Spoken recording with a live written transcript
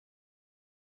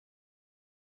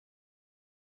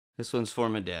This one's for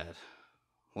my dad.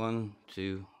 1,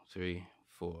 2, 3,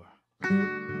 4.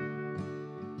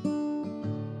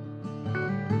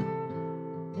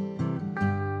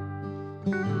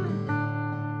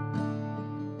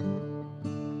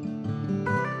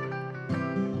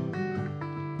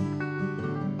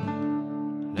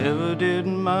 Never did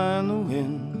mind the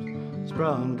wind, it's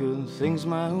brought good things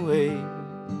my way.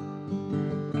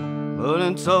 But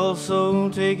it's also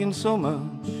taken so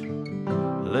much,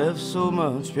 left so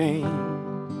much pain.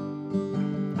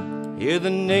 Hear the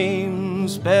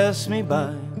names pass me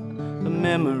by, the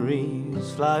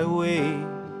memories fly away.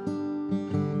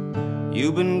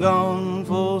 You've been gone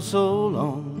for so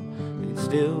long, I'd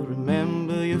still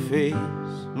remember your face.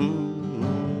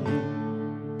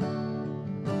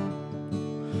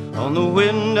 On the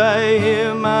wind I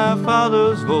hear my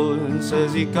father's voice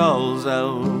as he calls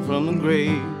out from the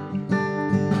grave.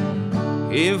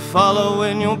 Keep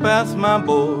following your path, my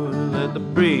boy, let the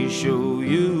breeze show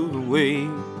you the way.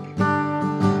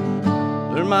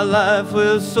 Learned my life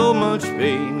with so much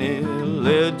pain, it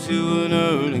led to an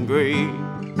early grave.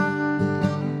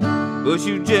 Push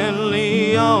you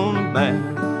gently on the back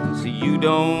so you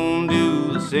don't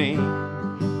do the same.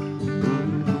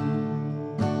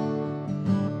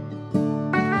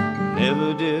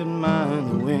 Never did mind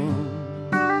the wind,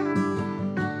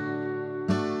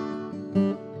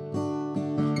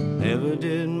 never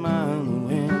did mind the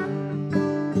wind,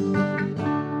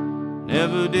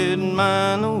 never did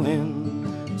mind the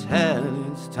wind. It's had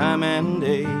its time and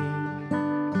day.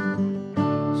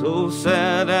 So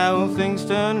sad how things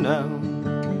turned out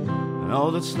and all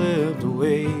that slipped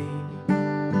away.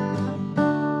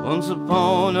 Once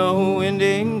upon a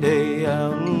windy day,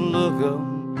 I'll look up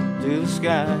to the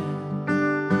sky,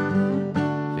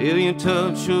 feel your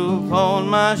touch upon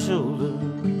my shoulder,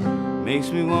 makes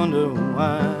me wonder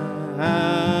why.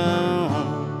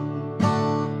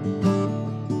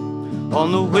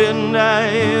 On the wind I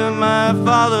hear my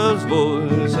father's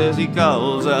voice as he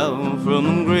calls out from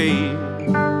the grave.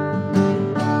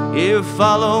 If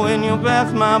following your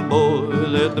path, my boy,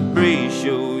 let the breeze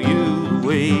show you the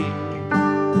way.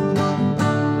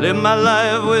 Lived my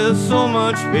life with so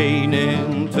much pain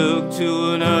and took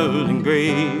to an early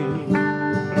grave.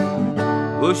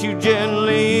 Push you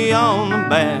gently on the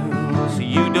back so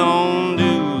you don't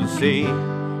do the same.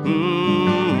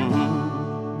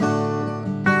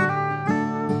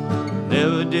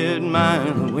 Never did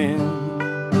mind the wind,